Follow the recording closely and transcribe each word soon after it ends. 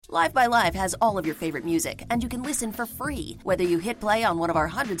Live by Live has all of your favorite music, and you can listen for free. Whether you hit play on one of our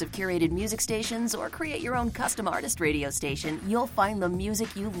hundreds of curated music stations or create your own custom artist radio station, you'll find the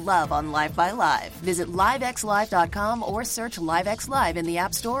music you love on Live by Live. Visit livexlive.com or search LiveX Live in the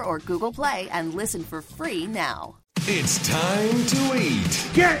App Store or Google Play and listen for free now. It's time to eat.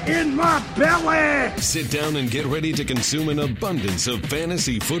 Get in my belly! Sit down and get ready to consume an abundance of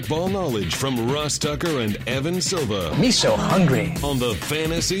fantasy football knowledge from Ross Tucker and Evan Silva. Me so hungry. On the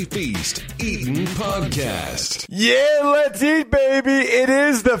Fantasy Feast Eatin' Podcast. Yeah, let's eat, baby. It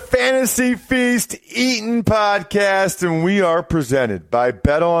is the Fantasy Feast Eatin' Podcast, and we are presented by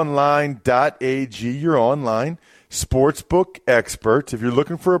betonline.ag, your online sportsbook experts. If you're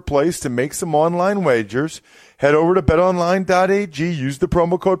looking for a place to make some online wagers, head over to betonline.ag, use the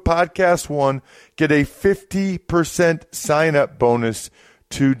promo code podcast1, get a 50% sign-up bonus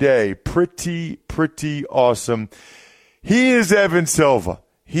today. Pretty awesome. He is Evan Silva.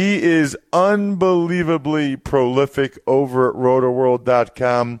 He is unbelievably prolific over at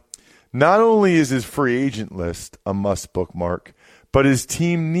rotoworld.com. Not only is his free agent list a must bookmark, but his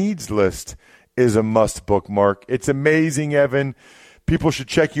team needs list is a must bookmark. It's amazing, Evan. People should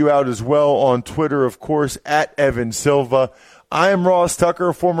check you out as well on Twitter, of course, at Evan Silva. I am Ross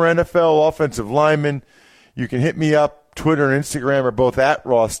Tucker, former NFL offensive lineman. You can hit me up. Twitter and Instagram are both at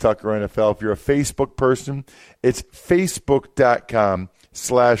Ross Tucker NFL. If you're a Facebook person, it's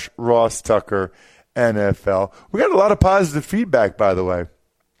facebook.com/Ross Tucker NFL. We got a lot of positive feedback, by the way,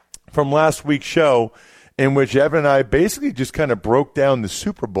 from last week's show, in which Evan and I basically just kind of broke down the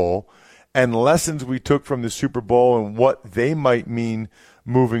Super Bowl and lessons we took from the Super Bowl and what they might mean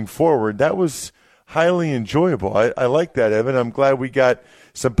moving forward. That was highly enjoyable. I like that, Evan. I'm glad we got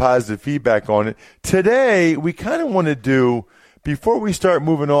some positive feedback on it. Today, we kind of want to do, before we start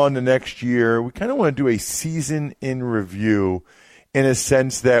moving on to next year, we kind of want to do a season in review, in a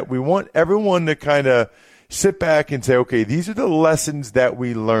sense that we want everyone to kind of sit back and say, okay, these are the lessons that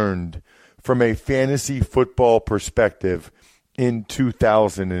we learned from a fantasy football perspective in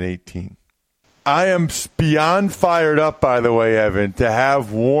 2018. I am beyond fired up, by the way, Evan, to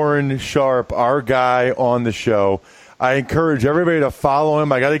have Warren Sharp, our guy, on the show. I encourage everybody to follow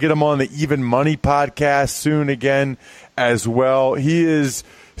him. I got to get him on the Even Money podcast soon again as well. He is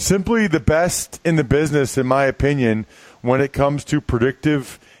simply the best in the business, in my opinion, when it comes to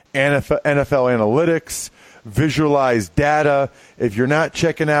predictive NFL analytics, visualized data. If you're not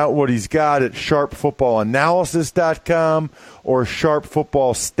checking out what he's got at sharpfootballanalysis.com or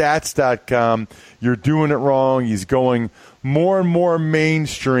sharpfootballstats.com, you're doing it wrong. He's going more and more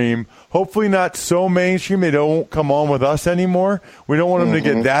mainstream. Hopefully not so mainstream they don't come on with us anymore. We don't want him to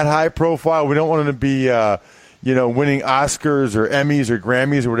get that high profile. We don't want him to be winning Oscars or Emmys or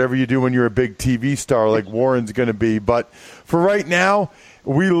Grammys or whatever you do when you're a big TV star like Warren's going to be. But for right now,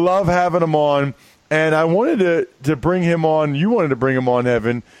 we love having him on. And I wanted to bring him on. You wanted to bring him on,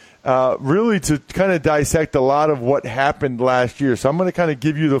 Evan, really to kind of dissect a lot of what happened last year. So I'm going to kind of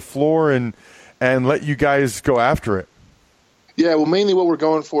give you the floor and let you guys go after it. Yeah, well, mainly what we're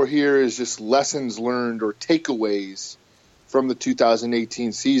going for here is just lessons learned or takeaways from the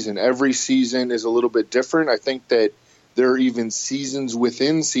 2018 season. Every season is a little bit different. I think that there are even seasons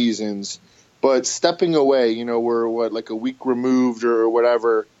within seasons. But stepping away, we're like a week removed or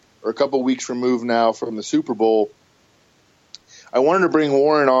whatever, or a couple weeks removed now from the Super Bowl. I wanted to bring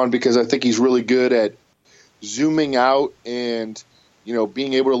Warren on because I think he's really good at zooming out and,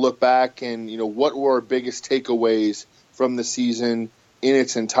 being able to look back and, what were our biggest takeaways from the season in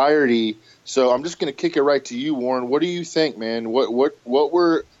its entirety. So I'm just going to kick it right to you, Warren. What do you think, man? What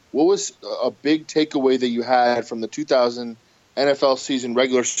was a big takeaway that you had from the 2000 NFL season,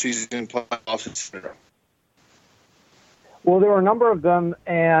 regular season, playoffs, etc.? Well, there were a number of them,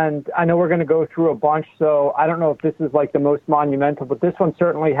 and I know we're going to go through a bunch, so I don't know if this is like the most monumental, but this one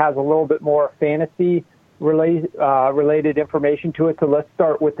certainly has a little bit more fantasy related information to it. So let's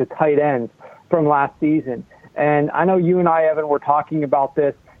start with the tight ends from last season. And I know you and I, Evan, were talking about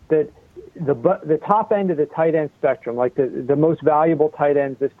this, that the top end of the tight end spectrum, like the most valuable tight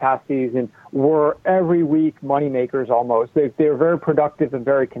ends this past season, were every week moneymakers almost. They were very productive and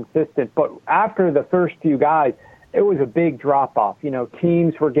very consistent. But after the first few guys, it was a big drop-off.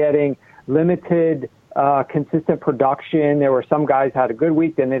 Teams were getting limited, consistent production. There were some guys had a good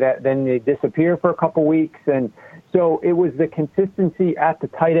week, then they disappear for a couple weeks. And so it was the consistency at the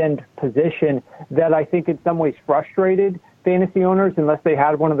tight end position that I think in some ways frustrated fantasy owners unless they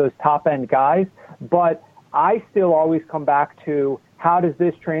had one of those top-end guys. But I still always come back to how does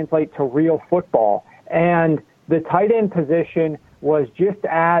this translate to real football? And the tight end position was just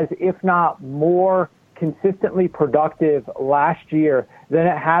as, if not more, consistently productive last year than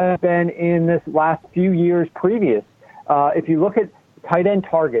it has been in this last few years previous. If you look at tight end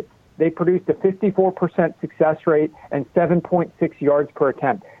targets, they produced a 54% success rate and 7.6 yards per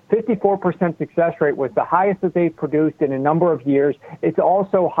attempt. 54% success rate was the highest that they've produced in a number of years. It's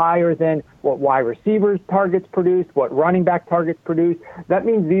also higher than what wide receivers targets produce, what running back targets produce. That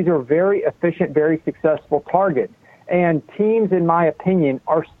means these are very efficient, very successful targets. And teams, in my opinion,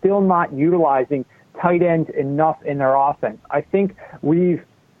 are still not utilizing tight ends enough in their offense. I think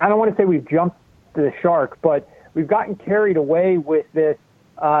I don't want to say we've jumped the shark, but we've gotten carried away with this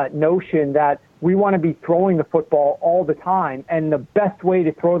notion that we want to be throwing the football all the time, and the best way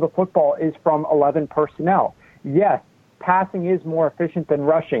to throw the football is from 11 personnel. Yes, passing is more efficient than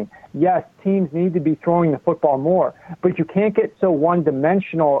rushing. Yes, teams need to be throwing the football more, but you can't get so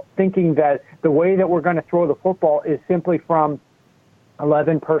one-dimensional thinking that the way that we're going to throw the football is simply from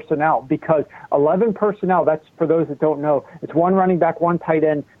 11 personnel, because 11 personnel, that's, for those that don't know, it's one running back, one tight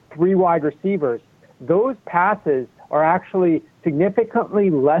end, 3 wide receivers. Those passes are actually significantly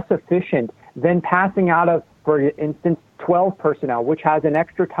less efficient than passing out of, for instance, 12 personnel, which has an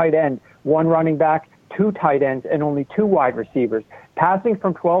extra tight end, 1 running back, 2 tight ends, and only 2 wide receivers. Passing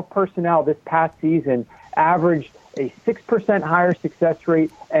from 12 personnel this past season averaged a 6% higher success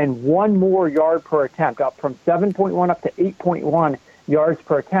rate and 1 more yard per attempt, up from 7.1 up to 8.1 yards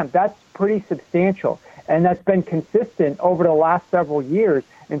per attempt. That's pretty substantial, and that's been consistent over the last several years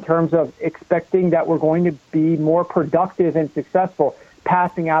in terms of expecting that we're going to be more productive and successful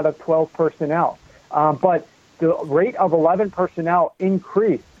passing out of 12 personnel. But the rate of 11 personnel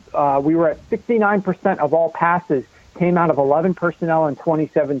increased. We were at 69% of all passes came out of 11 personnel in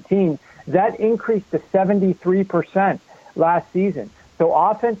 2017. That increased to 73% last season. So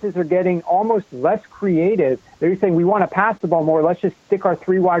offenses are getting almost less creative. They're saying, we want to pass the ball more. Let's just stick our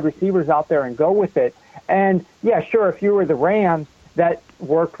 3 wide receivers out there and go with it. And, yeah, sure, if you were the Rams, that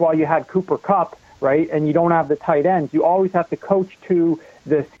worked while you had Cooper Kupp, right, and you don't have the tight ends. You always have to coach to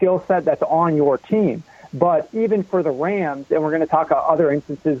the skill set that's on your team. But even for the Rams, and we're going to talk about other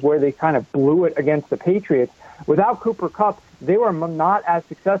instances where they kind of blew it against the Patriots, without Cooper Kupp, they were not as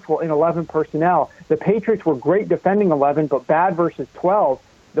successful in 11 personnel. The Patriots were great defending 11, but bad versus 12.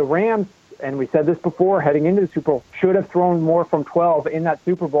 The Rams, and we said this before, heading into the Super Bowl, should have thrown more from 12 in that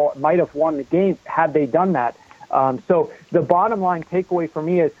Super Bowl. It might have won the game had they done that. So the bottom line takeaway for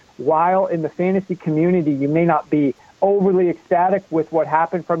me is, while in the fantasy community you may not be overly ecstatic with what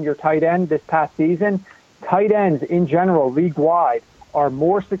happened from your tight end this past season, tight ends in general, league-wide, are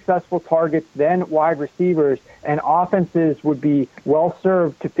more successful targets than wide receivers, and offenses would be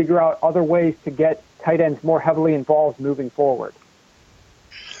well-served to figure out other ways to get tight ends more heavily involved moving forward.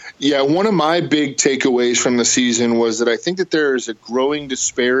 Yeah, one of my big takeaways from the season was that I think that there is a growing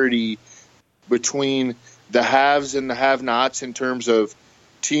disparity between the haves and the have-nots in terms of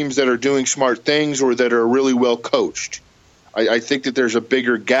teams that are doing smart things or that are really well coached. I think that there's a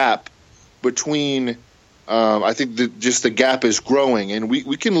bigger gap between I think that just the gap is growing, and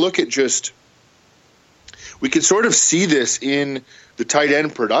we can look at we can sort of see this in the tight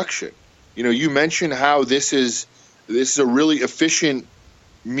end production. You know, you mentioned how this is a really efficient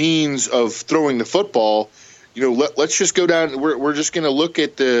means of throwing the football. You know, let's just go down. We're just going to look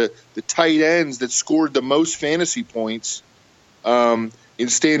at the tight ends that scored the most fantasy points in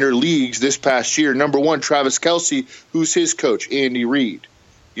standard leagues this past year. Number 1, Travis Kelce. Who's his coach? Andy Reid.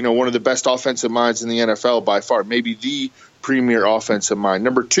 You know, one of the best offensive minds in the NFL by far, maybe the premier offensive mind.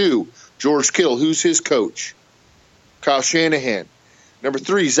 Number 2, George Kittle. Who's his coach? Kyle Shanahan. Number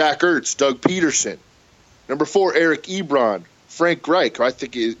 3, Zach Ertz, Doug Peterson. Number 4, Eric Ebron, Frank Reich, who I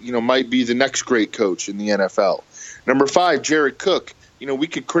think might be the next great coach in the NFL. Number 5, Jared Cook. You know, we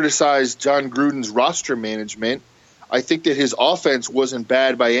could criticize John Gruden's roster management. I think that his offense wasn't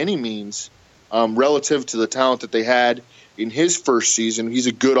bad by any means relative to the talent that they had in his first season. He's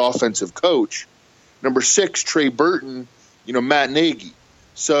a good offensive coach. Number 6, Trey Burton, Matt Nagy.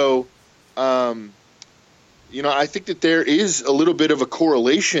 So, I think that there is a little bit of a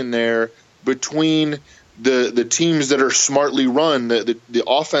correlation there between the teams that are smartly run, the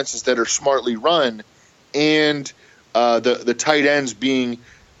offenses that are smartly run, and the tight ends being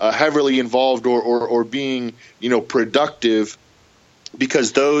heavily involved or being productive,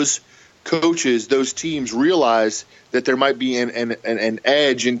 because those coaches, those teams realize that there might be an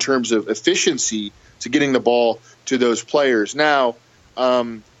edge in terms of efficiency to getting the ball to those players. Now,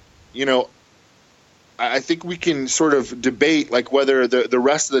 I think we can sort of debate like whether the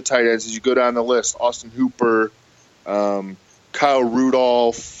rest of the tight ends, as you go down the list, Austin Hooper, Kyle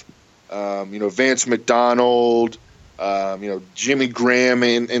Rudolph, Vance McDonald, Jimmy Graham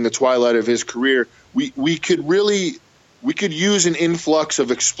in the twilight of his career, we could use an influx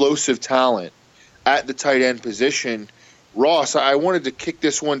of explosive talent at the tight end position. Ross, I wanted to kick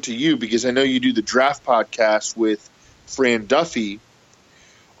this one to you because I know you do the draft podcast with Fran Duffy.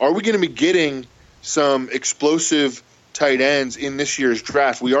 Are we going to be getting some explosive tight ends in this year's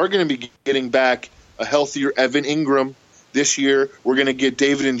draft? We are going to be getting back a healthier Evan Ingram this year. We're going to get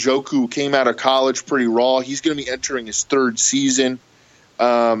David Njoku, who came out of college pretty raw. He's going to be entering his third season.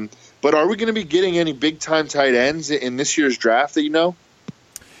 But are we going to be getting any big-time tight ends in this year's draft that you know?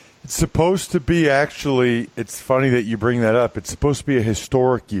 It's supposed to be, actually, it's funny that you bring that up. It's supposed to be a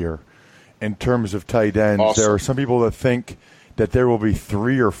historic year in terms of tight ends. Awesome. There are some people that think that there will be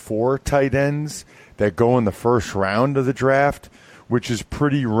 3 or 4 tight ends that go in the first round of the draft, which is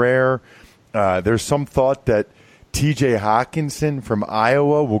pretty rare. There's some thought that T.J. Hockenson from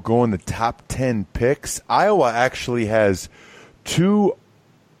Iowa will go in the top 10 picks. Iowa actually has 2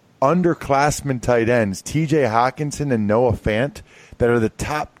 underclassmen tight ends, T.J. Hockenson and Noah Fant, that are the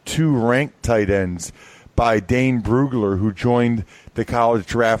top 2 ranked tight ends by Dane Brugler, who joined the College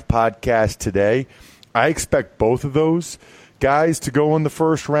Draft Podcast today. I expect both of those guys to go in the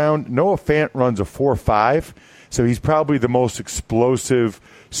first round. Noah Fant runs a 4.5, so he's probably the most explosive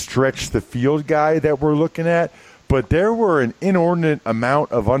stretch-the-field guy that we're looking at. But there were an inordinate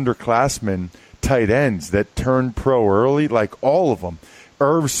amount of underclassmen tight ends that turned pro early, like all of them.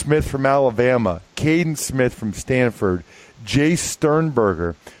 Irv Smith from Alabama, Caden Smith from Stanford, Jay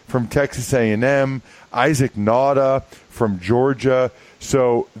Sternberger from Texas A&M, Isaac Nauta from Georgia.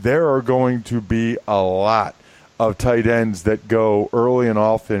 So there are going to be a lot of tight ends that go early and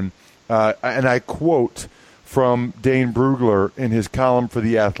often. And I quote from Dane Brugler in his column for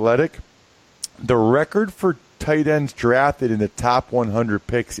The Athletic, the record for tight ends drafted in the top 100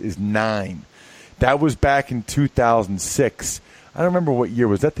 picks is 9. That was back in 2006. I don't remember what year.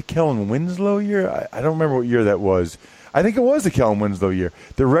 Was that the Kellen Winslow year? I don't remember what year that was. I think it was the Kellen Winslow year.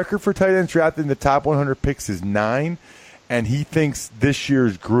 The record for tight ends drafted in the top 100 picks is 9, and he thinks this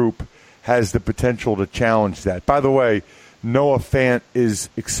year's group has the potential to challenge that. By the way, Noah Fant is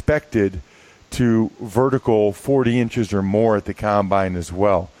expected to vertical 40 inches or more at the combine as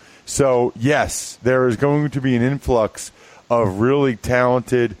well. So, yes, there is going to be an influx of really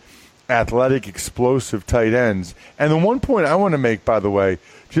talented, athletic, explosive tight ends. And the one point I want to make, by the way,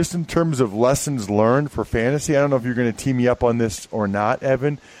 just in terms of lessons learned for fantasy, I don't know if you're going to team me up on this or not,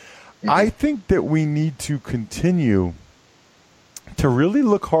 Evan. Mm-hmm. I think that we need to continue to really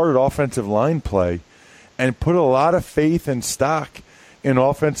look hard at offensive line play and put a lot of faith and stock in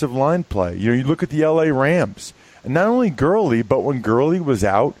offensive line play. You know, you look at the L.A. Rams, and not only Gurley, but when Gurley was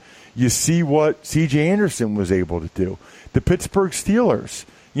out, you see what C.J. Anderson was able to do. The Pittsburgh Steelers,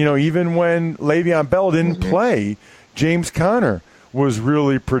 you know, even when Le'Veon Bell didn't play, James Conner was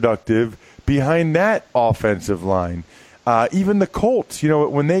really productive behind that offensive line. Even the Colts, you know,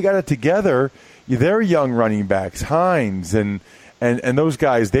 when they got it together, their young running backs, Hines and those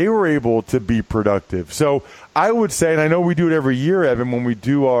guys, they were able to be productive. So I would say, and I know we do it every year, Evan, when we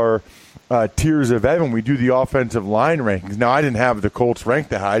do our tiers of Evan, we do the offensive line rankings. Now, I didn't have the Colts ranked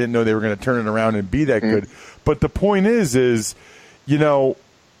that high. I didn't know they were going to turn it around and be that good. But the point is, you know,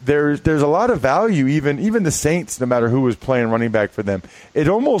 there's a lot of value, even the Saints, no matter who was playing running back for them. It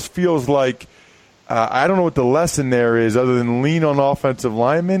almost feels like, I don't know what the lesson there is other than lean on offensive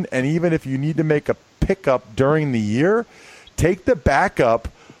linemen, and even if you need to make a pickup during the year, take the backup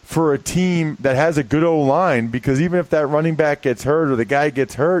for a team that has a good O-line, because even if that running back gets hurt or the guy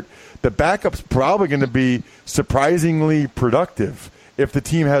gets hurt, the backup's probably going to be surprisingly productive if the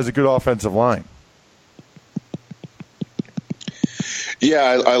team has a good offensive line. Yeah,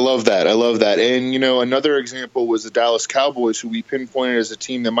 I love that. I love that. And, you know, another example was the Dallas Cowboys, who we pinpointed as a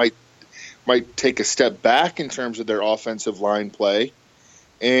team that might take a step back in terms of their offensive line play.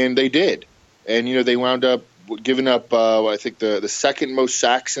 And they did. And, you know, they wound up giving up, I think, the second most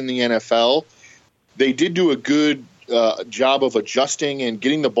sacks in the NFL. They did do a good job of adjusting and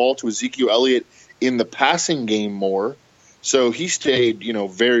getting the ball to Ezekiel Elliott in the passing game more. So he stayed, you know,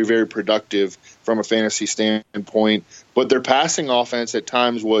 very, very productive from a fantasy standpoint. But their passing offense at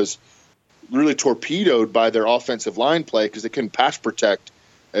times was really torpedoed by their offensive line play because they couldn't pass protect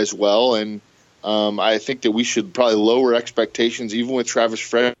as well. And I think that we should probably lower expectations, even with Travis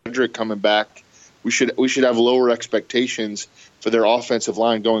Frederick coming back. We should have lower expectations for their offensive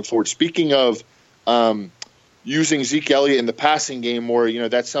line going forward. Speaking of using Zeke Elliott in the passing game more, you know,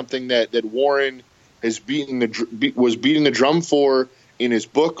 that's something that Warren has was beating the drum for in his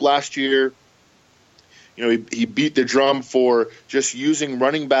book last year. You know, he beat the drum for just using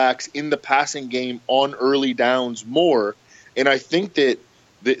running backs in the passing game on early downs more. And I think that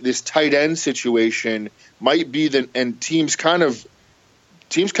this tight end situation might be and teams kind of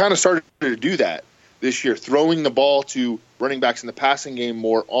started to do that this year, throwing the ball to running backs in the passing game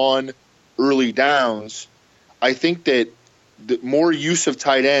more on early downs. I think that the more use of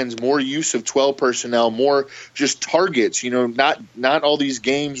tight ends, more use of 12 personnel, more just targets, not all these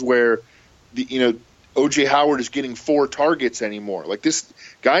games where O.J. Howard is getting 4 targets anymore. Like, this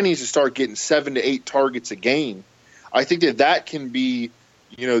guy needs to start getting 7 to 8 targets a game. I think that can be,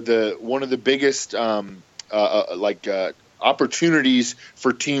 one of the biggest opportunities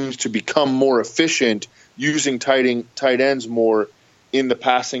for teams to become more efficient using tight ends more in the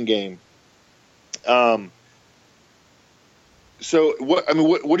passing game. So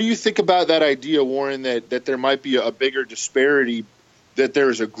what do you think about that idea, Warren, that there might be a bigger disparity, that there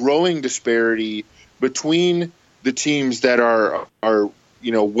is a growing disparity between the teams that are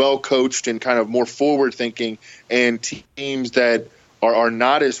well coached and kind of more forward thinking and teams that are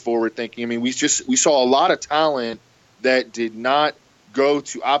not as forward thinking? I mean, we saw a lot of talent that did not go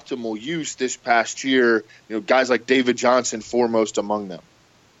to optimal use this past year, guys like David Johnson foremost among them.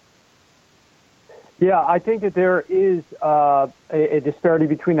 Yeah, I think that there is a disparity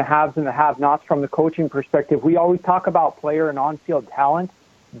between the haves and the have-nots from the coaching perspective. We always talk about player and on-field talent,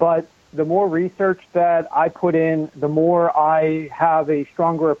 but the more research that I put in, the more I have a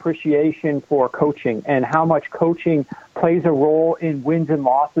stronger appreciation for coaching and how much coaching plays a role in wins and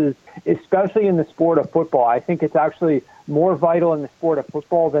losses, especially in the sport of football. I think it's actually more vital in the sport of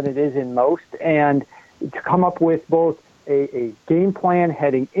football than it is in most. And to come up with both a game plan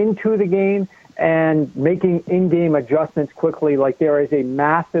heading into the game and making in-game adjustments quickly, like there is a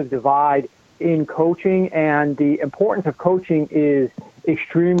massive divide in coaching, and the importance of coaching is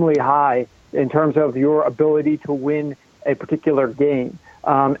extremely high in terms of your ability to win a particular game.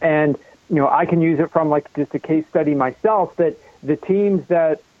 And I can use it from just a case study myself, that the teams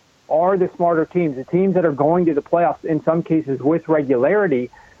that are the smarter teams, the teams that are going to the playoffs in some cases with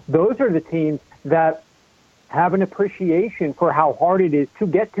regularity, those are the teams that have an appreciation for how hard it is to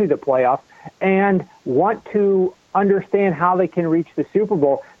get to the playoffs and want to understand how they can reach the Super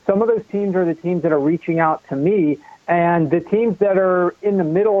Bowl. Some of those teams are the teams that are reaching out to me, and the teams that are in the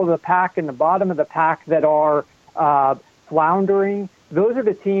middle of the pack and the bottom of the pack that are floundering, those are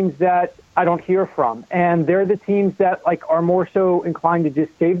the teams that I don't hear from. And they're the teams that are more so inclined to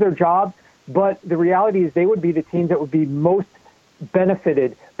just save their jobs. But the reality is they would be the teams that would be most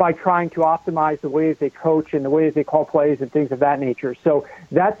benefited by trying to optimize the ways they coach and the ways they call plays and things of that nature. So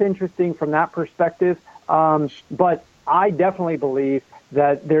that's interesting from that perspective. But I definitely believe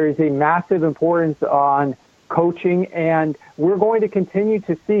that there is a massive importance on coaching, and we're going to continue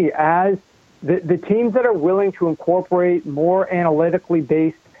to see as the teams that are willing to incorporate more analytically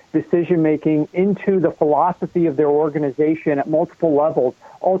based decision-making into the philosophy of their organization at multiple levels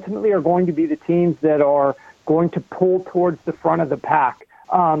ultimately are going to be the teams that are going to pull towards the front of the pack.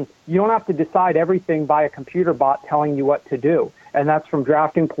 You don't have to decide everything by a computer bot telling you what to do. And that's from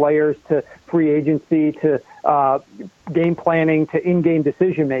drafting players to free agency to game planning to in-game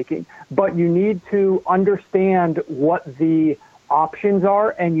decision-making. But you need to understand what the options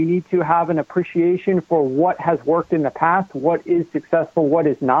are, and you need to have an appreciation for what has worked in the past, what is successful, what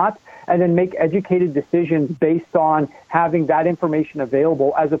is not, and then make educated decisions based on having that information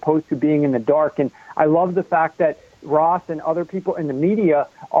available as opposed to being in the dark. And I love the fact that Ross and other people in the media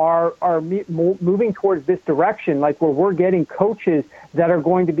are moving towards this direction, where we're getting coaches that are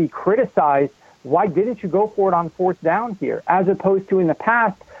going to be criticized. Why didn't you go for it on fourth down here? As opposed to in the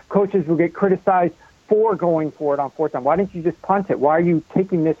past, coaches will get criticized for going for it on fourth down. Why didn't you just punt it? Why are you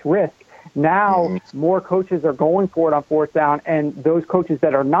taking this risk? Now, more coaches are going for it on fourth down, and those coaches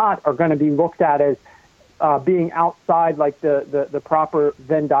that are not are going to be looked at as being outside the proper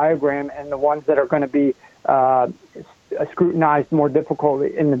Venn diagram, and the ones that are going to be scrutinized more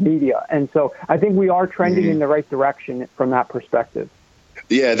difficultly in the media. And so I think we are trending in the right direction from that perspective.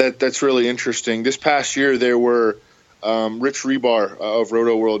 Yeah, that's really interesting. This past year, there were Rich Rebar of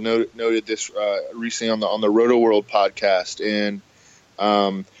Roto World noted this recently on the Roto World podcast.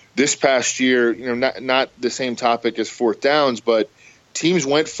 And this past year, not the same topic as fourth downs, but teams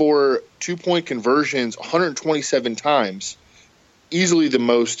went for 2-point conversions 127 times, easily the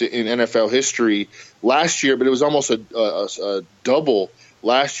most in NFL history last year, but it was almost a double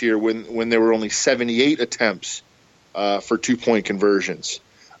last year when there were only 78 attempts for 2-point conversions.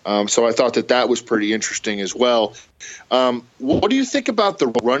 So I thought that was pretty interesting as well. What do you think about the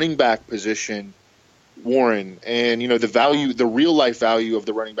running back position, Warren, and the real life value of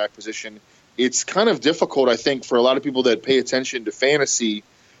the running back position? It's kind of difficult, I think, for a lot of people that pay attention to fantasy,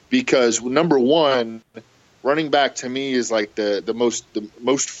 because number one, running back to me is like the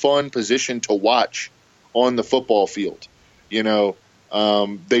most fun position to watch on the football field.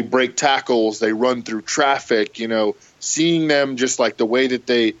 They break tackles, they run through traffic, seeing them just like the way that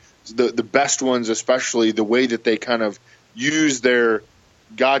the best ones, especially the way that they kind of use their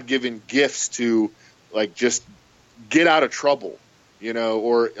God-given gifts to like just get out of trouble,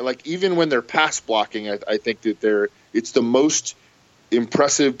 or like even when they're pass blocking, I think that it's the most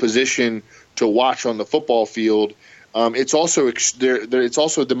impressive position to watch on the football field. It's also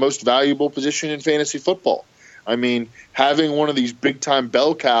the most valuable position in fantasy football. I mean, having one of these big-time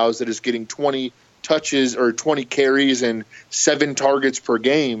bell cows that is getting 20 touches or 20 carries and 7 targets per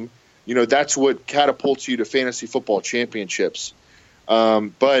game, that's what catapults you to fantasy football championships.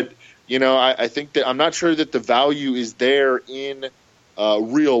 But I think that I'm not sure that the value is there in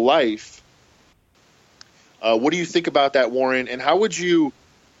real life. What do you think about that, Warren? And how would you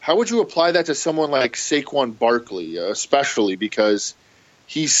apply that to someone like Saquon Barkley, especially because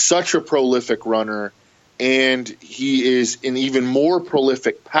he's such a prolific runner and he is an even more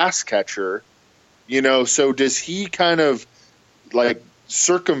prolific pass catcher? So does he kind of like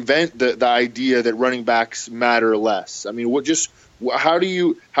circumvent the idea that running backs matter less? I mean, how do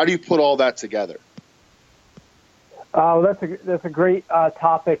you put all that together? That's a great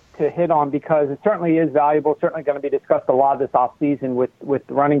topic to hit on because it certainly is valuable. Certainly going to be discussed a lot this offseason with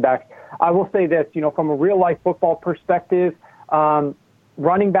running backs. I will say this, from a real life football perspective,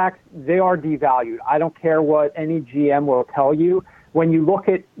 running backs, they are devalued. I don't care what any GM will tell you. When you look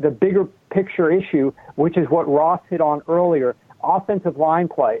at the bigger picture issue, which is what Ross hit on earlier, offensive line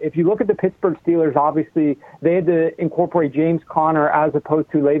play. If you look at the Pittsburgh Steelers, obviously they had to incorporate James Conner as opposed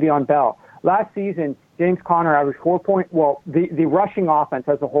to Le'Veon Bell. Last season, James Conner averaged the rushing offense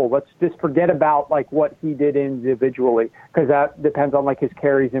as a whole. Let's just forget about like what he did individually because that depends on like his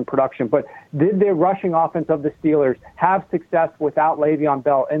carries in production. But did the rushing offense of the Steelers have success without Le'Veon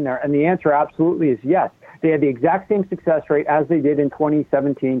Bell in there? And the answer absolutely is yes. They had the exact same success rate as they did in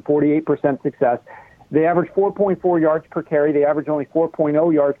 2017, 48% success. They averaged 4.4 yards per carry. They averaged only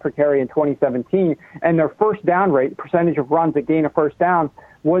 4.0 yards per carry in 2017. And their first down rate, percentage of runs that gain a first down,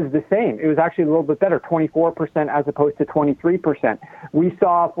 was the same. It was actually a little bit better, 24% as opposed to 23%. We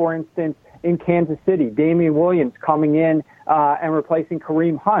saw, for instance, in Kansas City, Damian Williams coming in and replacing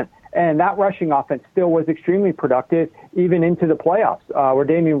Kareem Hunt. And that rushing offense still was extremely productive, even into the playoffs, where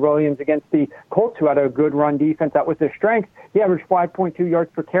Damian Williams against the Colts, who had a good run defense, that was their strength, he averaged 5.2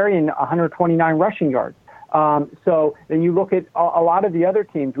 yards per carry and 129 rushing yards. So then you look at a lot of the other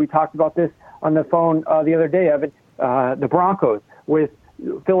teams. We talked about this on the phone the other day, Evan, the Broncos, with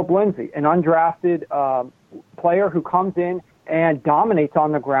Philip Lindsay, an undrafted player who comes in and dominates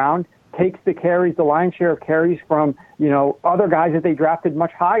on the ground, takes the carries, the lion's share of carries from, other guys that they drafted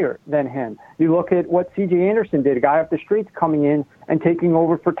much higher than him. You look at what C.J. Anderson did, a guy off the streets coming in and taking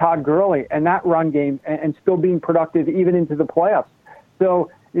over for Todd Gurley and that run game and still being productive even into the playoffs. So,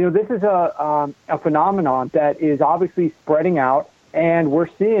 this is a phenomenon that is obviously spreading out, and we're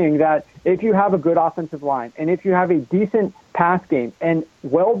seeing that if you have a good offensive line and if you have a decent pass game and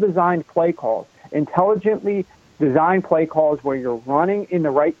well-designed play calls, intelligently designed play calls where you're running in the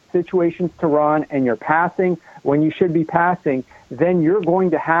right situations to run and you're passing when you should be passing, then you're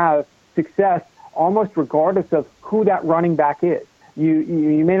going to have success almost regardless of who that running back is. You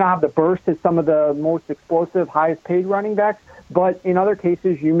may not have the burst as some of the most explosive, highest paid running backs, but in other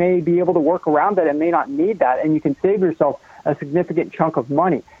cases you may be able to work around that and may not need that, and you can save yourself a significant chunk of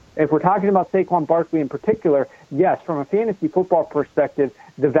money. If we're talking about Saquon Barkley in particular, yes, from a fantasy football perspective,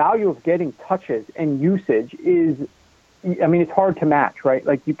 the value of getting touches and usage is, it's hard to match, right?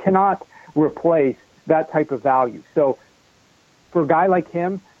 Like you cannot replace that type of value. So for a guy like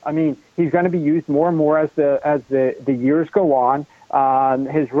him, he's going to be used more and more as the years go on.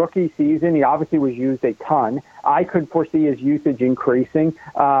 His rookie season, he obviously was used a ton. I could foresee his usage increasing.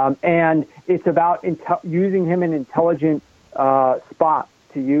 And it's about using him in intelligent spots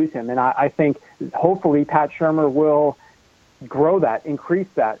to use him. And I think hopefully Pat Shurmur will grow that, increase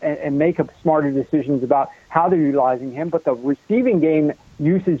that, and make up smarter decisions about how they're utilizing him. But the receiving game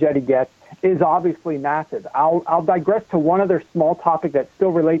usage that he gets is obviously massive. I'll digress to one other small topic that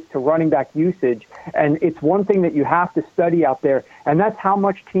still relates to running back usage, and it's one thing that you have to study out there, and that's how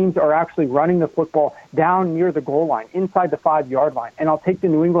much teams are actually running the football down near the goal line, inside the 5-yard line. And I'll take the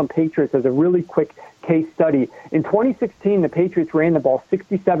New England Patriots as a really quick case study. In 2016, the Patriots ran the ball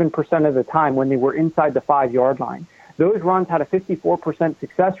 67% of the time when they were inside the 5-yard line. Those runs had a 54%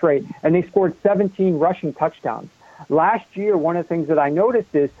 success rate, and they scored 17 rushing touchdowns. Last year, one of the things that I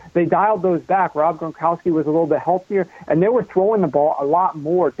noticed is they dialed those back. Rob Gronkowski was a little bit healthier, and they were throwing the ball a lot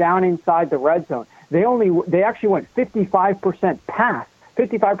more down inside the red zone. they actually went 55% pass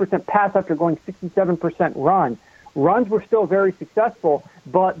after going 67% run. Runs were still very successful,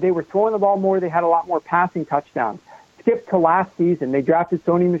 but they were throwing the ball more. They had a lot more passing touchdowns. Skip to last season, they drafted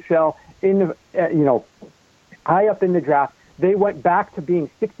Sony Michel in the, high up in the draft. They went back to being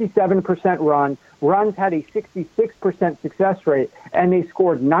 67% run. Runs had a 66% success rate, and they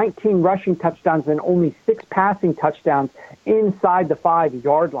scored 19 rushing touchdowns and only 6 passing touchdowns inside the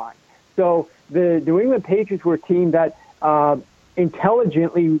 5-yard line. So the New England Patriots were a team that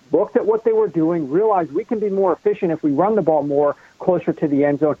intelligently looked at what they were doing, realized we can be more efficient if we run the ball more closer to the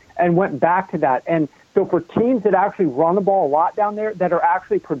end zone, and went back to that. And so for teams that actually run the ball a lot down there, that are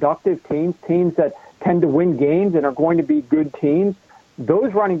actually productive teams that tend to win games and are going to be good teams,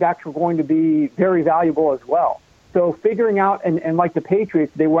 those running backs are going to be very valuable as well. So figuring out, and like the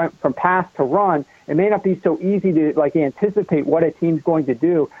Patriots, they went from pass to run. It may not be so easy to anticipate what a team's going to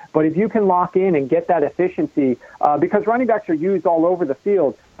do, but if you can lock in and get that efficiency, because running backs are used all over the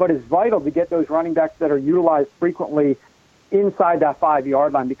field, but it's vital to get those running backs that are utilized frequently inside that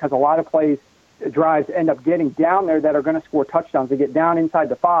 5-yard line, because a lot of drives end up getting down there that are going to score touchdowns. They get down inside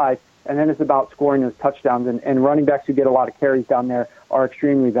the 5, and then it's about scoring those touchdowns, and running backs who get a lot of carries down there are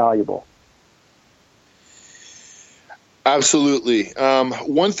extremely valuable. Absolutely.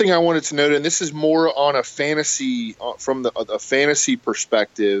 One thing I wanted to note, and this is more on a fantasy, from a fantasy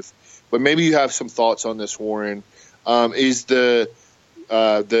perspective, but maybe you have some thoughts on this, Warren, is the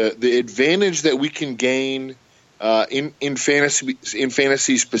advantage that we can gain in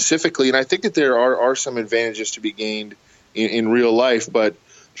fantasy specifically, and I think that there are some advantages to be gained in real life, but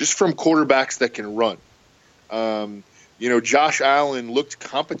just from quarterbacks that can run. Josh Allen looked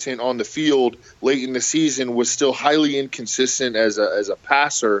competent on the field late in the season, was still highly inconsistent as a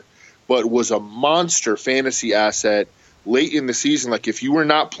passer, but was a monster fantasy asset late in the season. Like, if you were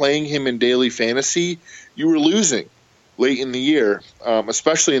not playing him in daily fantasy, you were losing late in the year,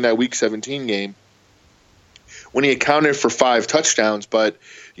 especially in that Week 17 game when he accounted for 5 touchdowns. But,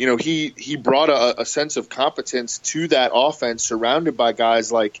 he brought a sense of competence to that offense, surrounded by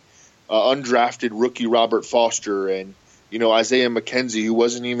guys like undrafted rookie Robert Foster and, Isaiah McKenzie, who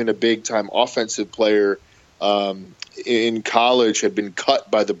wasn't even a big-time offensive player in college, had been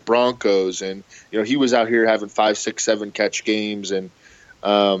cut by the Broncos. And, he was out here having 5, 6, 7 catch games. And,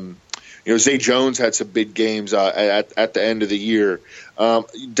 Zay Jones had some big games at the end of the year.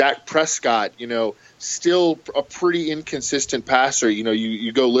 Dak Prescott, still a pretty inconsistent passer.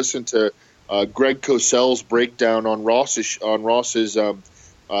 You go listen to Greg Cosell's breakdown on Ross's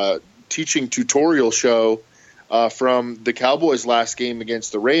teaching tutorial show from the Cowboys' last game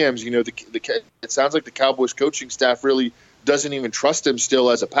against the Rams. It sounds like the Cowboys coaching staff really doesn't even trust him still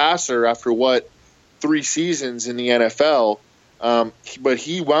as a passer after 3 seasons in the NFL. But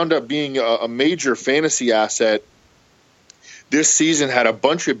he wound up being a major fantasy asset this season, had a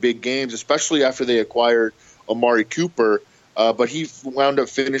bunch of big games, especially after they acquired Amari Cooper. But he wound up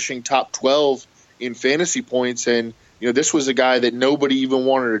finishing top 12 in fantasy points. And, this was a guy that nobody even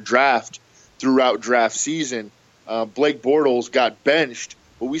wanted to draft throughout draft season. Blake Bortles got benched,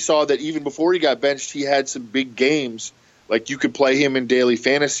 but we saw that even before he got benched, he had some big games. Like, you could play him in daily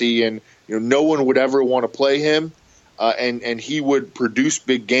fantasy, and no one would ever want to play him, and he would produce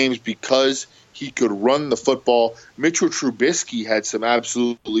big games because he could run the football. Mitchell Trubisky had some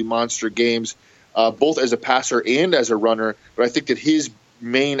absolutely monster games, both as a passer and as a runner, but I think that his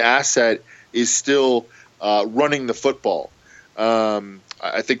main asset is still running the football.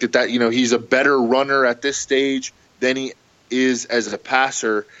 I think that he's a better runner at this stage than he is as a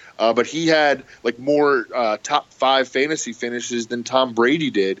passer. But he had more top 5 fantasy finishes than Tom Brady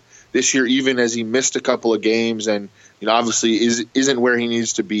did this year, even as he missed a couple of games and obviously isn't where he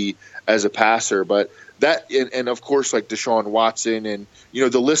needs to be as a passer. But that, and of course, Deshaun Watson, and the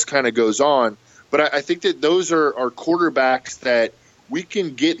list kind of goes on. But I think that those are quarterbacks that we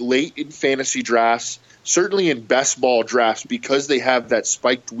can get late in fantasy drafts, certainly in best ball drafts, because they have that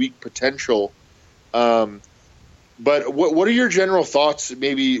spiked week potential. But what are your general thoughts,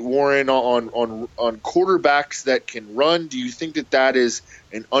 maybe, Warren, on quarterbacks that can run? Do you think that is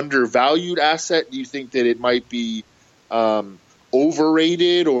an undervalued asset? Do you think that it might be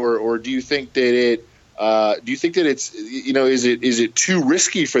overrated, or do you think that it's is it too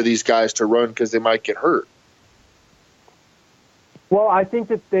risky for these guys to run because they might get hurt? Well, I think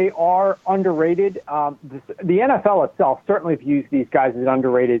that they are underrated. The NFL itself certainly views these guys as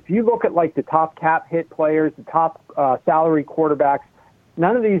underrated. If you look at the top cap hit players, the top salary quarterbacks,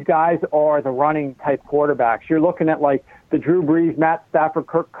 none of these guys are the running type quarterbacks. You're looking at the Drew Brees, Matt Stafford,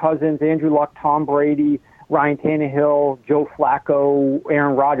 Kirk Cousins, Andrew Luck, Tom Brady, Ryan Tannehill, Joe Flacco,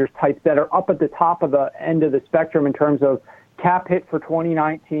 Aaron Rodgers types that are up at the top of the end of the spectrum in terms of cap hit for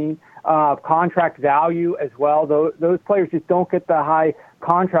 2019, contract value as well. Those players just don't get the high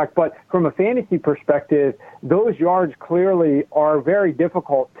contract. But from a fantasy perspective, those yards clearly are very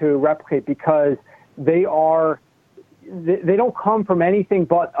difficult to replicate because they don't come from anything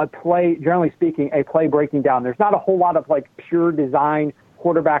but a play, generally speaking, a play breaking down. There's not a whole lot of like pure design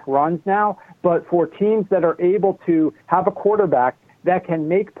quarterback runs now, but for teams that are able to have a quarterback that can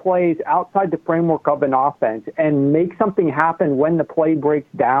make plays outside the framework of an offense and make something happen when the play breaks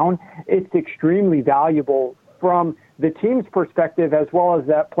down, it's extremely valuable from the team's perspective as well as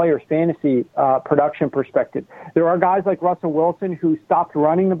that player's fantasy production perspective. There are guys like Russell Wilson who stopped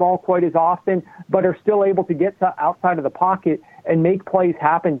running the ball quite as often, but are still able to get outside of the pocket and make plays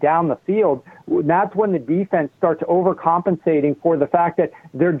happen down the field. That's when the defense starts overcompensating for the fact that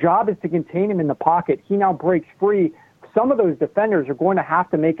their job is to contain him in the pocket. He now breaks free. Some of those defenders are going to have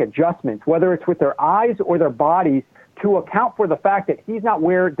to make adjustments, whether it's with their eyes or their bodies, to account for the fact that he's not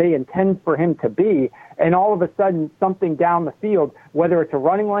where they intend for him to be. And all of a sudden, something down the field, whether it's a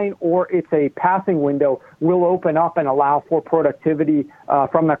running lane or it's a passing window, will open up and allow for productivity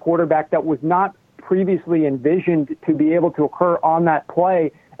from that quarterback that was not previously envisioned to be able to occur on that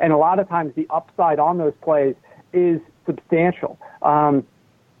play. And a lot of times the upside on those plays is substantial.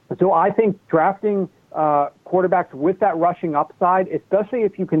 So I think drafting quarterbacks with that rushing upside, especially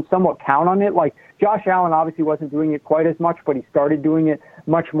if you can somewhat count on it. Like Josh Allen obviously wasn't doing it quite as much, but he started doing it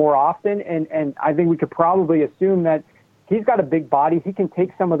much more often. And I think we could probably assume that he's got a big body. He can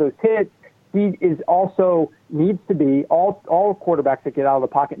take some of those hits. He is also needs to be, all quarterbacks that get out of the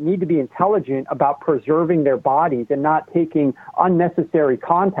pocket need to be intelligent about preserving their bodies and not taking unnecessary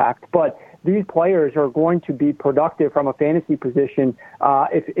contact. But these players are going to be productive from a fantasy position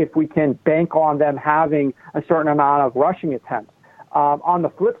if we can bank on them having a certain amount of rushing attempts. On the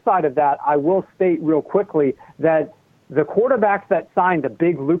flip side of that, I will state real quickly that the quarterbacks that signed the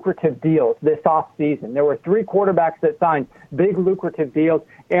big lucrative deals this offseason, there were 3 quarterbacks that signed big lucrative deals: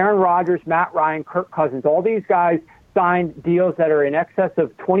 Aaron Rodgers, Matt Ryan, Kirk Cousins. All these guys signed deals that are in excess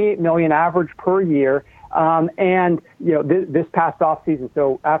of $28 million average per year. And, you know, this past offseason,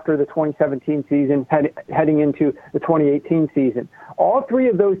 so after the 2017 season, heading into the 2018 season, all 3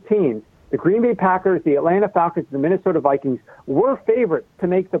 of those teams, the Green Bay Packers, the Atlanta Falcons, the Minnesota Vikings, were favorites to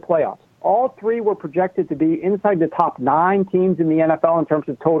make the playoffs. All 3 were projected to be inside the top 9 teams in the NFL in terms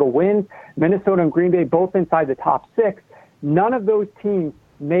of total wins. Minnesota and Green Bay both inside the top 6. None of those teams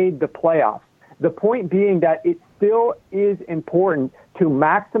made the playoffs. The point being that it still is important to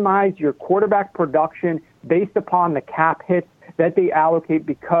maximize your quarterback production based upon the cap hits that they allocate,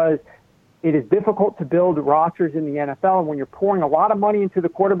 because it is difficult to build rosters in the NFL. And when you're pouring a lot of money into the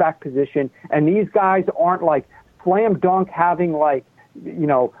quarterback position and these guys aren't like slam dunk having like, you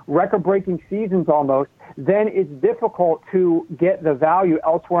know, record-breaking seasons almost, then it's difficult to get the value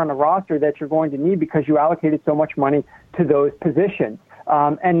elsewhere on the roster that you're going to need because you allocated so much money to those positions.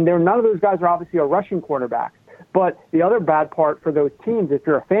 And none of those guys are obviously a rushing quarterbacks. But the other bad part for those teams, if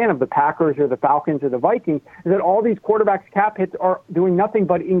you're a fan of the Packers or the Falcons or the Vikings, is that all these quarterbacks' cap hits are doing nothing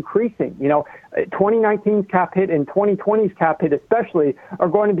but increasing. You know, 2019's cap hit and 2020's cap hit especially are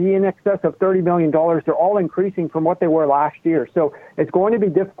going to be in excess of $30 million. They're all increasing from what they were last year. So it's going to be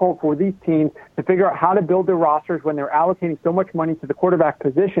difficult for these teams to figure out how to build their rosters when they're allocating so much money to the quarterback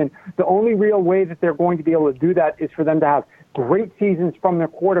position. The only real way that they're going to be able to do that is for them to have great seasons from their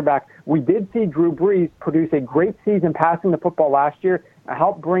quarterback. We did see Drew Brees produce a great season passing the football last year and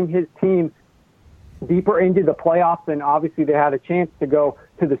help bring his team deeper into the playoffs, and obviously they had a chance to go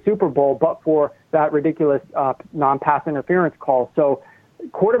to the Super Bowl, but for that ridiculous non-pass interference call. So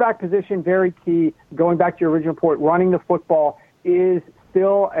quarterback position, very key. Going back to your original point, running the football is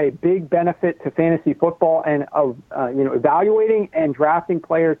still a big benefit to fantasy football, and evaluating and drafting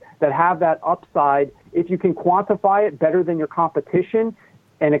players that have that upside. If you can quantify it better than your competition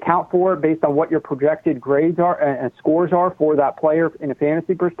and account for it based on what your projected grades are and scores are for that player in a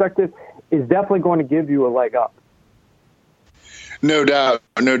fantasy perspective, is definitely going to give you a leg up. No doubt,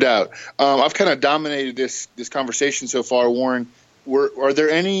 no doubt. I've kind of dominated this conversation so far, Warren. Are there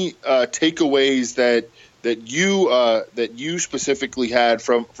any takeaways that you specifically had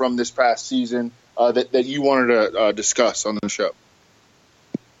from this past season that you wanted to discuss on the show?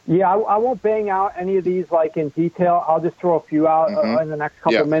 Yeah, I won't bang out any of these like in detail. I'll just throw a few out in the next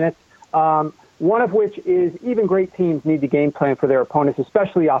couple of minutes. One of which is even great teams need to game plan for their opponents,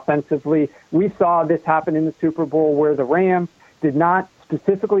 especially offensively. We saw this happen in the Super Bowl where the Rams did not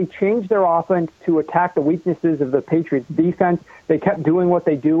specifically change their offense to attack the weaknesses of the Patriots defense. They kept doing what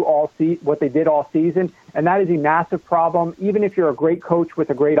they did all season, and that is a massive problem. Even if you're a great coach with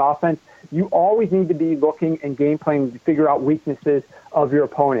a great offense, you always need to be looking and game planning to figure out weaknesses of your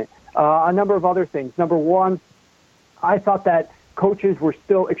opponent. A number of other things. Number one, I thought that coaches were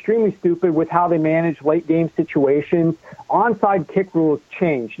still extremely stupid with how they managed late game situations. Onside kick rules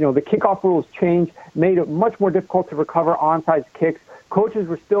changed. The kickoff rules changed, made it much more difficult to recover onside kicks. Coaches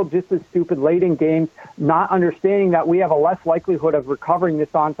were still just as stupid late in games, not understanding that we have a less likelihood of recovering this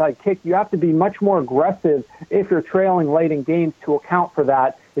onside kick. You have to be much more aggressive if you're trailing late in games to account for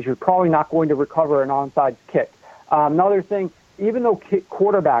that, as you're probably not going to recover an onside kick. Another thing, even though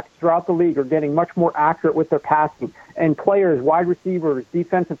quarterbacks throughout the league are getting much more accurate with their passing, and players, wide receivers,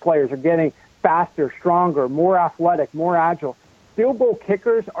 defensive players are getting faster, stronger, more athletic, more agile, field goal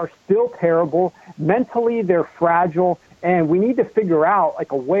kickers are still terrible. Mentally, they're fragile. And we need to figure out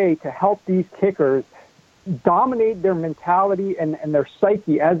a way to help these kickers dominate their mentality and their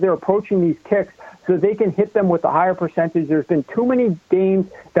psyche as they're approaching these kicks so they can hit them with a higher percentage. There's been too many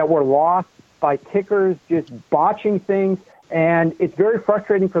games that were lost by kickers just botching things, and it's very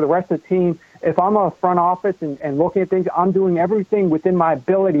frustrating for the rest of the team. If I'm a front office and looking at things, I'm doing everything within my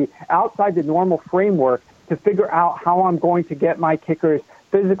ability outside the normal framework to figure out how I'm going to get my kickers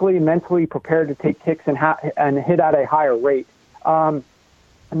physically and mentally prepared to take kicks and hit at a higher rate.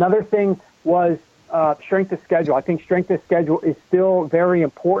 Another thing was strength of schedule. I think strength of schedule is still very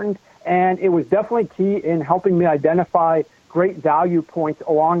important, and it was definitely key in helping me identify great value points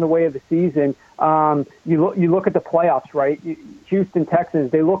along the way of the season. You look at the playoffs, right? Houston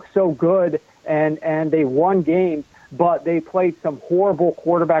Texans, they look so good, and they won games, but they played some horrible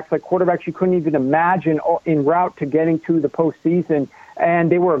quarterbacks, like quarterbacks you couldn't even imagine en route to getting to the postseason.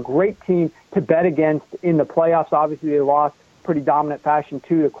 And they were a great team to bet against in the playoffs. Obviously, they lost pretty dominant fashion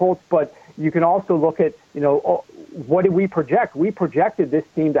to the Colts, but you can also look at, what did we project? We projected this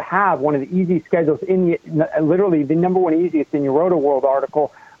team to have one of the easiest schedules literally the number one easiest in your Roto World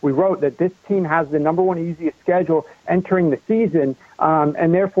article. We wrote that this team has the number one easiest schedule entering the season.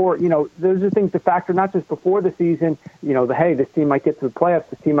 And therefore, those are things to factor not just before the season, hey, this team might get to the playoffs,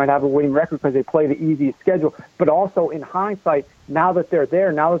 this team might have a winning record because they play the easiest schedule, but also in hindsight, now that they're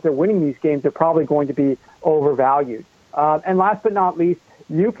there, now that they're winning these games, they're probably going to be overvalued. And last but not least,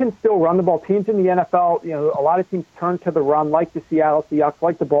 you can still run the ball. Teams in the NFL, a lot of teams turn to the run, like the Seattle Seahawks,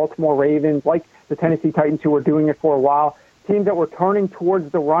 like the Baltimore Ravens, like the Tennessee Titans, who were doing it for a while. Teams that were turning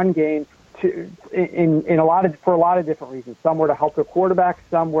towards the run game for a lot of different reasons. Some were to help their quarterbacks.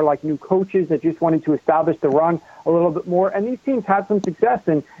 Some were like new coaches that just wanted to establish the run a little bit more. And these teams had some success,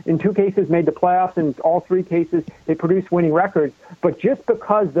 and in 2 cases made the playoffs. In all 3 cases, they produced winning records. But just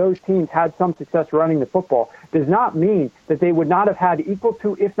because those teams had some success running the football does not mean that they would not have had equal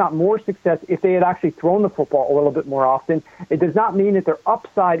to, if not more success, if they had actually thrown the football a little bit more often. It does not mean that their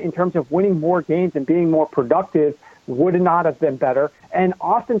upside in terms of winning more games and being more productive would not have been better. And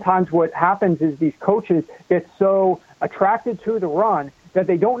oftentimes what happens is these coaches get so attracted to the run that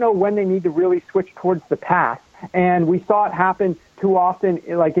they don't know when they need to really switch towards the pass. And we saw it happen too often,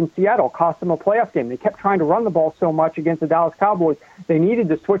 like in Seattle, cost them a playoff game. They kept trying to run the ball so much against the Dallas Cowboys. They needed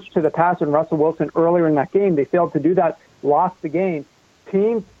to switch to the pass and Russell Wilson earlier in that game. They failed to do that, lost the game.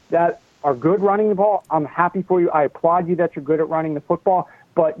 Teams that are good running the ball, I'm happy for you. I applaud you that you're good at running the football.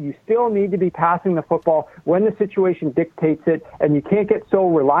 But you still need to be passing the football when the situation dictates it, and you can't get so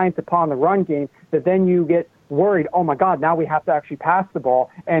reliant upon the run game that then you get worried, oh, my God, now we have to actually pass the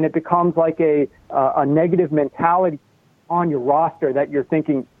ball, and it becomes like a negative mentality on your roster that you're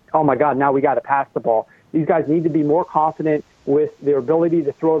thinking, oh, my God, now we got to pass the ball. These guys need to be more confident with their ability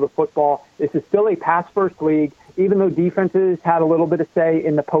to throw the football. This is still a pass-first league. Even though defenses had a little bit of say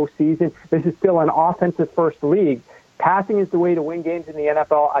in the postseason, this is still an offensive-first league. Passing is the way to win games in the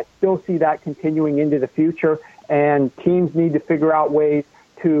NFL. I still see that continuing into the future, and teams need to figure out ways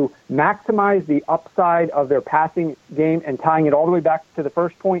to maximize the upside of their passing game and tying it all the way back to the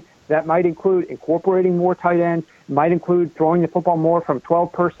first point. That might include incorporating more tight ends, might include throwing the football more from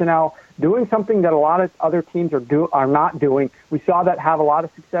 12 personnel, doing something that a lot of other teams are not doing. We saw that have a lot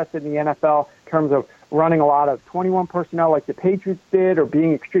of success in the NFL in terms of running a lot of 21 personnel like the Patriots did, or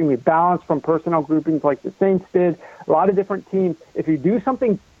being extremely balanced from personnel groupings like the Saints did. A lot of different teams, if you do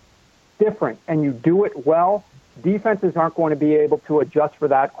something different and you do it well, defenses aren't going to be able to adjust for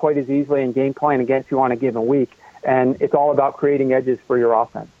that quite as easily and game plan against you on a given week. And it's all about creating edges for your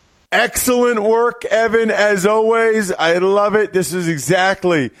offense. Excellent work, Evan, as always. I love it. This is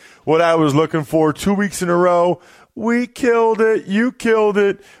exactly what I was looking for. 2 weeks in a row. We killed it. You killed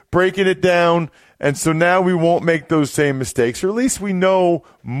it. Breaking it down. And so now we won't make those same mistakes, or at least we know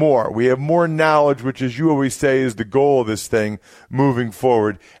more. We have more knowledge, which, as you always say, is the goal of this thing moving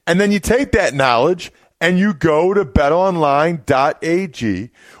forward. And then you take that knowledge and you go to betonline.ag,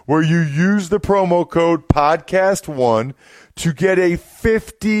 where you use the promo code podcast1 to get a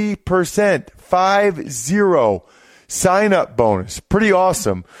 50% sign-up bonus. Pretty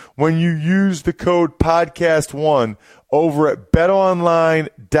awesome when you use the code podcast1 over at betonline.ag.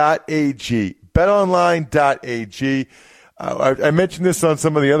 betonline.ag. I mentioned this on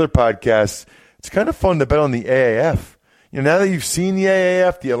some of the other podcasts. It's kind of fun to bet on the AAF. Now that you've seen the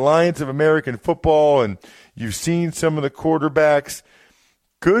AAF, the Alliance of American Football, and you've seen some of the quarterbacks,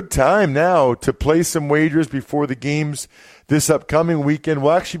 good time now to play some wagers before the games this upcoming weekend.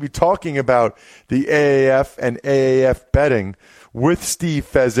 We'll actually be talking about the AAF and AAF betting with Steve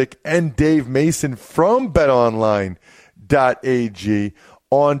Fezzik and Dave Mason from betonline.ag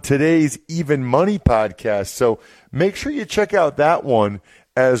on today's Even Money podcast. So make sure you check out that one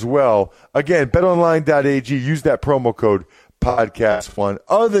as well. Again, betonline.ag, use that promo code podcast1.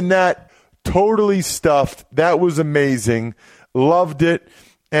 Other than that, totally stuffed. That was amazing. Loved it,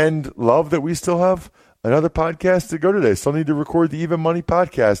 and love that we still have another podcast to go today. Still need to record the Even Money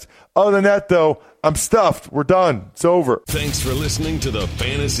podcast. Other than that, though, I'm stuffed. We're done. It's over. Thanks for listening to the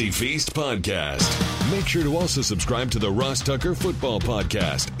Fantasy Feast podcast. Make sure to also subscribe to the Ross Tucker Football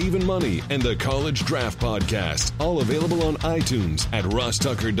Podcast, Even Money, and the College Draft Podcast. All available on iTunes at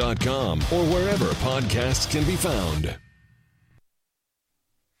rosstucker.com or wherever podcasts can be found.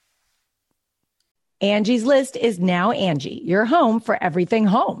 Angie's List is now Angie, your home for everything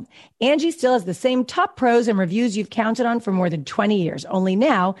home. Angie still has the same top pros and reviews you've counted on for more than 20 years. Only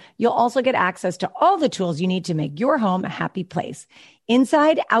now, you'll also get access to all the tools you need to make your home a happy place.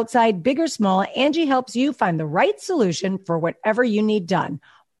 Inside, outside, big or small, Angie helps you find the right solution for whatever you need done,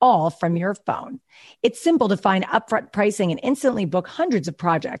 all from your phone. It's simple to find upfront pricing and instantly book hundreds of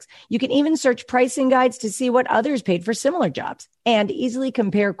projects. You can even search pricing guides to see what others paid for similar jobs and easily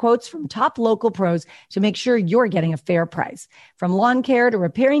compare quotes from top local pros to make sure you're getting a fair price. From lawn care to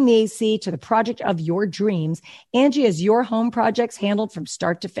repairing the AC to the project of your dreams, Angie has your home projects handled from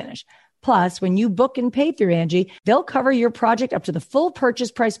start to finish. Plus, when you book and pay through Angie, they'll cover your project up to the full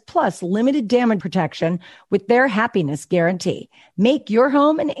purchase price plus limited damage protection with their happiness guarantee. Make your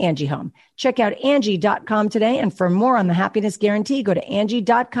home an Angie home. Check out Angie.com today. And for more on the happiness guarantee, go to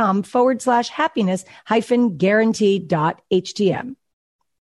Angie.com/happiness-guarantee.htm.